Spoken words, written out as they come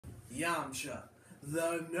Yamcha.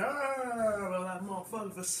 The nerve of that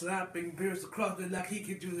motherfucker for slapping Beerus across the like he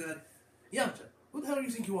could do that. Yamcha, who the hell do you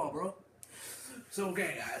think you are, bro? So,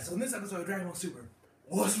 okay, guys, so in this episode of Dragon Ball Super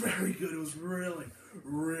was very good. It was really,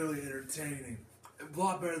 really entertaining. A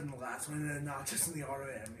lot better than the last one, and not just in the art of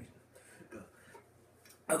animation.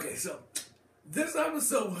 Okay, so this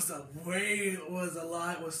episode was so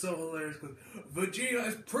hilarious because Vegeta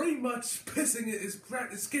is pretty much pissing it, is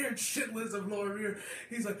scared shitless of Lord Beer.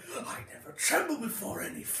 He's like, I never tremble before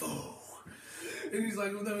any foe. And he's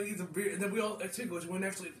like, well, no, he's a beer. And then we all actually when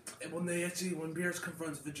Beerus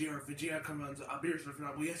confronts Vegeta, or Vegeta confronts Beerus,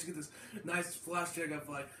 we actually get this nice flashback of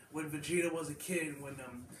like when Vegeta was a kid, when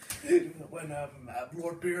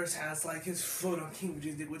Lord Beerus has like his foot on King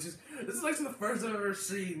Vegeta, this is actually the first I've ever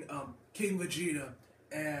seen King Vegeta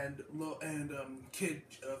and Kid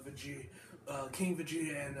Vegeta, King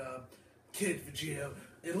Vegeta and Kid Vegeta,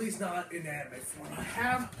 at least not in anime form. I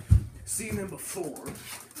have seen them before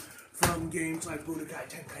from games like Budokai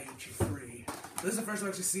Tenkaichi 3. This is the first time I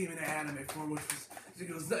actually see him in anime form, which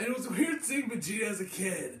was, it was weird seeing Vegeta as a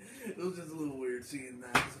kid. It was just a little weird seeing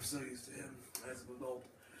that, because I'm so used to him as an adult.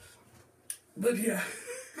 But yeah,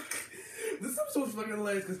 this episode was fucking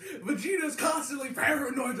hilarious, because Vegeta's constantly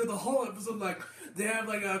paranoid through the whole episode. Like, they have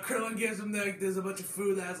like, Krillin gives him like, there's a bunch of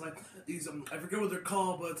food that has like, these, I forget what they're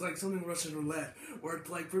called, but it's like something Russian roulette, where it's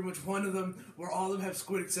like pretty much one of them, where all of them have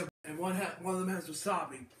squid except, and one of them has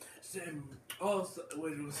wasabi. And also,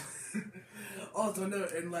 and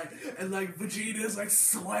Vegeta's like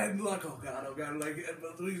sweating like, oh god, like,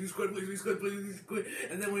 please quit,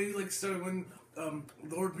 and then when he like started, when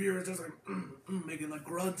Lord Beerus just like making like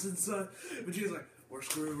grunts and stuff, Vegeta's like, we're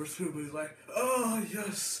screwed, but he's like, oh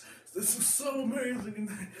yes, this is so amazing, and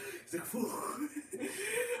then he's like, whew.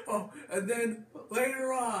 Oh, and then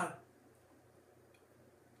later on,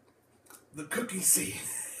 the cookie scene.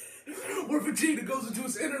 Where Vegeta goes into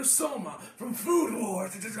his inner Soma from Food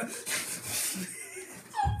Wars and just like, so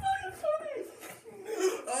fucking funny.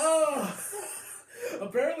 Oh,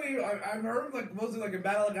 apparently I've heard like mostly like in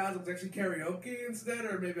Battle of Gods it was actually karaoke instead,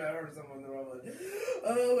 or maybe I heard someone in the wrong one.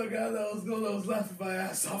 Oh my god, that was good. I was laughing my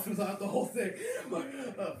ass off throughout the whole thing. I'm like,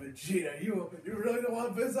 oh Vegeta, you really don't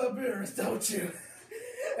want to piss up Beerus, don't you?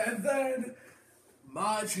 And then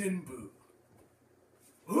Majin Buu.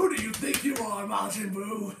 Who do you think you are, Majin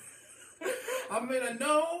Buu? I mean, I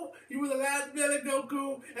know you were the last Billy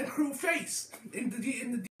Goku and Crew Face in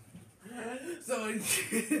the so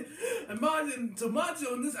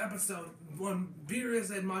Majin in this episode, when Beerus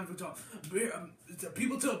and Majin talk,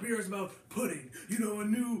 people tell Beerus about pudding, a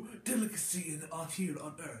new delicacy here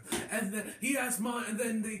on Earth, and then he asks and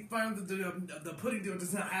then they find that the pudding deal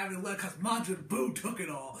does not have it left because Majin Buu took it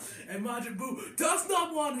all, and Majin Buu does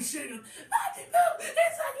not want to share it. Majin Buu,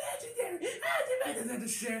 it's like legendary. Majin Buu doesn't have to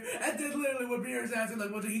share, and then literally when Beerus asks him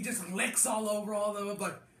like, well, he just licks all over all of them. I'm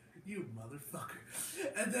like, you motherfucker.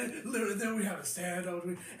 And then literally then we have a standoff,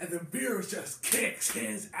 and then Beerus just kicks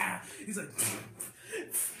his ass. He's like,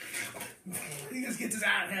 he just gets his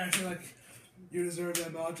ass handed. So like, you deserve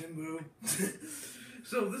that, Majin Buu.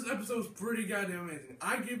 So this episode's pretty goddamn amazing.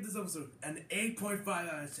 I give this episode an 8.5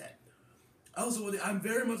 out of 10. Also, I'm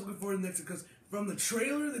very much looking forward to next, because from the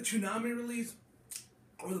trailer that Toonami released,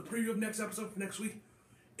 or the preview of next episode for next week,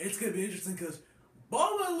 it's gonna be interesting because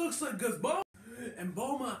Bulma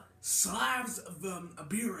slaps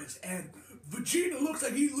Beerus, and Vegeta looks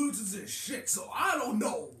like he loses his shit. So I don't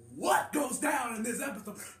know what goes down in this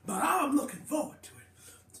episode, but I'm looking forward to it.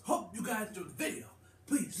 Hope you guys enjoyed the video.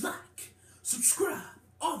 Please like, subscribe,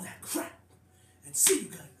 all that crap, and see you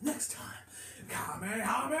guys next time.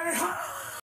 Kamehameha!